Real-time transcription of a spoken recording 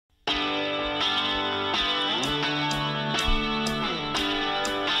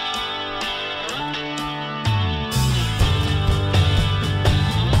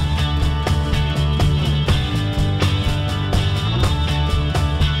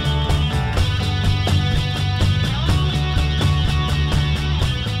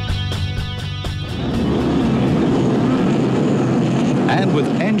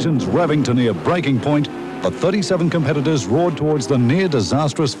revving to near breaking point, the 37 competitors roared towards the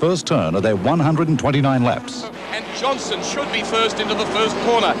near-disastrous first turn of their 129 laps. And Johnson should be first into the first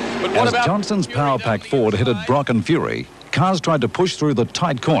corner. But what As about Johnson's Power Pack Ford headed Brock and Fury, cars tried to push through the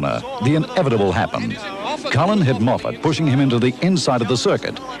tight corner. The inevitable happened. Cullen hit Moffat, pushing him into the inside of the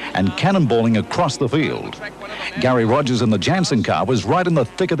circuit and cannonballing across the field. Gary Rogers in the Jansen car was right in the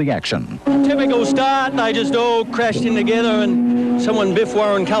thick of the action. Typical start, they just all crashed in together and someone biffed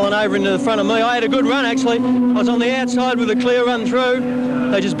Warren Cullen over into the front of me. I had a good run actually. I was on the outside with a clear run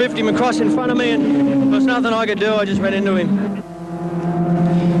through. They just biffed him across in front of me and there was nothing I could do, I just ran into him.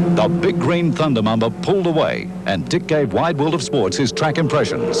 The big green Thundermumber pulled away and Dick gave Wide World of Sports his track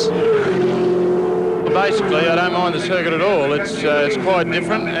impressions. Basically, I don't mind the circuit at all. It's quite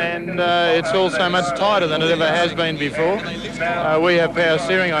different and it's also much tighter than it ever has been before. We have power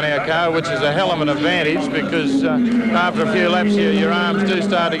steering on our car, which is a hell of an advantage because after a few laps your arms do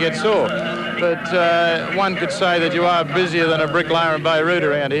start to get sore. But one could say that you are busier than a bricklayer in Beirut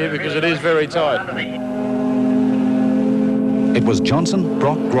around here because it is very tight. It was Johnson,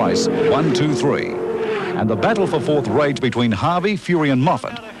 Brock, Grice, 1, 2, 3. And the battle for fourth raged between Harvey, Fury and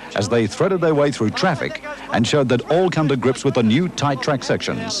Moffat as they threaded their way through traffic and showed that all come to grips with the new tight track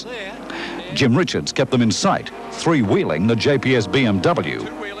sections. Jim Richards kept them in sight, three-wheeling the JPS BMW.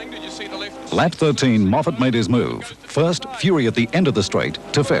 Lap 13, Moffat made his move. First, Fury at the end of the straight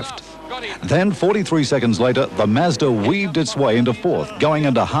to fifth. Then, 43 seconds later, the Mazda weaved its way into fourth, going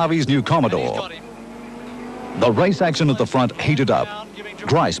into Harvey's new Commodore. The race action at the front heated up.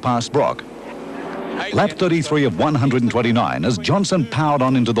 Grice passed Brock. Lap 33 of 129 as Johnson powered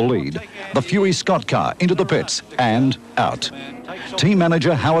on into the lead. The Fury Scott car into the pits and out. Team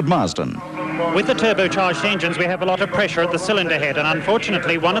manager Howard Marsden. With the turbocharged engines, we have a lot of pressure at the cylinder head, and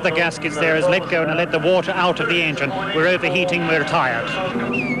unfortunately one of the gaskets there has let go and let the water out of the engine. We're overheating, we're tired.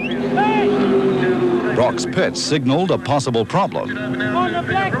 Brock's pits signaled a possible problem.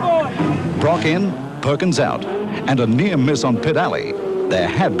 Brock in, Perkins out, and a near miss on pit alley. There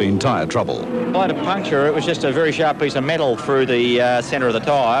had been tyre trouble. I had a puncture. It was just a very sharp piece of metal through the centre of the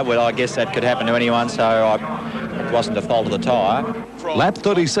tyre. Well, I guess that could happen to anyone, so it wasn't the fault of the tyre. Lap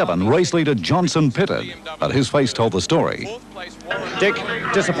 37, race leader Johnson pitted, but his face told the story. Dick,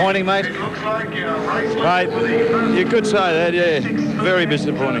 disappointing, mate? Mate, you could say that, yeah. Very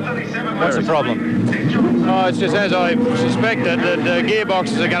disappointing. What's the problem? Oh, it's just as I suspected that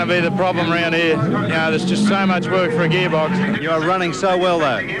gearboxes are going to be the problem around here. You know, there's just so much work for a gearbox. You are running so well,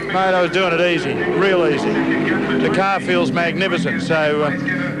 though. Mate, I was doing it easy, real easy. The car feels magnificent, so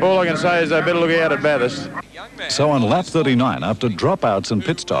all I can say is they better look out at Bathurst. So on lap 39, after dropouts and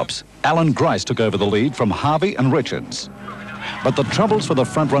pit stops, Allan Grice took over the lead from Harvey and Richards. But the troubles for the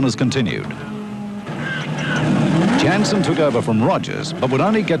front runners continued. Jansen took over from Rogers, but would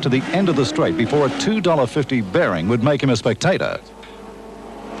only get to the end of the straight before a $2.50 bearing would make him a spectator.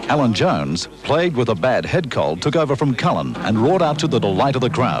 Alan Jones, plagued with a bad head cold, took over from Cullen and roared out to the delight of the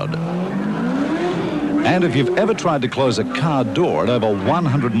crowd. And if you've ever tried to close a car door at over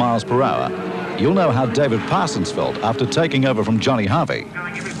 100 miles per hour, you'll know how David Parsons felt after taking over from Johnny Harvey.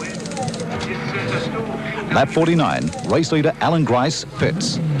 Lap 49, race leader Allan Grice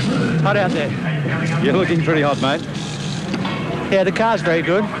pits. Hot out there. You're looking pretty hot, mate. Yeah, the car's very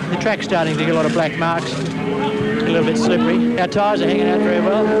good. The track's starting to get a lot of black marks. A little bit slippery. Our tyres are hanging out very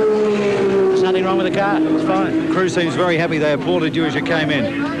well. There's nothing wrong with the car. It's fine. The crew seems very happy. They applauded you as you came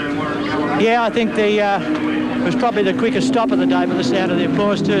in. Yeah, I think it was probably the quickest stop of the day by the sound of the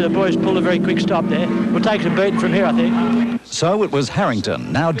applause too. The boys pulled a very quick stop there. We'll take some beating from here, I think. So it was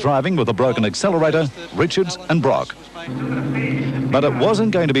Harrington, now driving with a broken accelerator, Richards and Brock. But it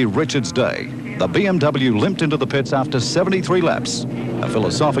wasn't going to be Richards' day. The BMW limped into the pits after 73 laps. A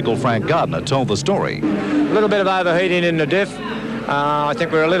philosophical Frank Gardner told the story. A little bit of overheating in the diff. I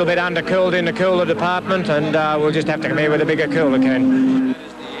think we're a little bit undercooled in the cooler department, and we'll just have to come here with a bigger cooler can.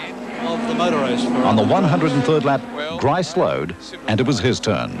 Of the motor race. On the 103rd lap, Grice slowed, and it was his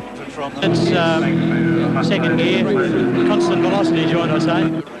turn. It's second gear, constant velocity joint, I'd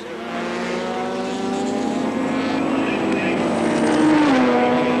say.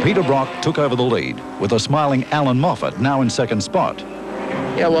 Peter Brock took over the lead, with a smiling Allan Moffat now in second spot.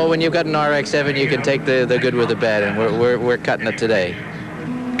 Yeah, well, when you've got an RX-7, you can take the good with the bad, and we're cutting it today.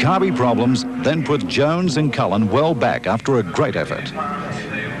 Carby problems then put Jones and Cullen well back after a great effort.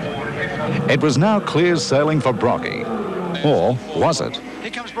 It was now clear sailing for Brocky. Or was it? Here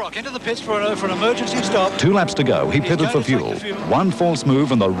comes Brock into the pits for an emergency stop. 2 laps to go. He pitted for fuel. One false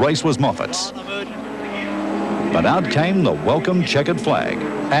move and the race was Moffat's. But out came the welcome checkered flag.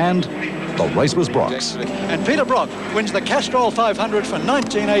 And The race was Brock's. And Peter Brock wins the Castrol 500 for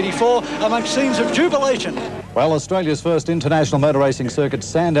 1984 amongst scenes of jubilation. Well, Australia's first international motor racing circuit,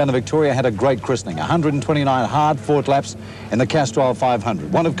 Sandown in Victoria, had a great christening. 129 hard-fought laps in the Castrol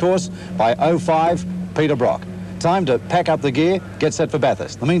 500. Won, of course, by 05 Peter Brock. Time to pack up the gear, get set for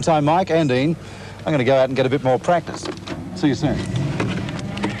Bathurst. In the meantime, Mike and Ian, I'm going to go out and get a bit more practice. See you soon.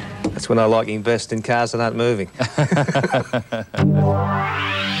 That's when I like invest in cars that aren't moving.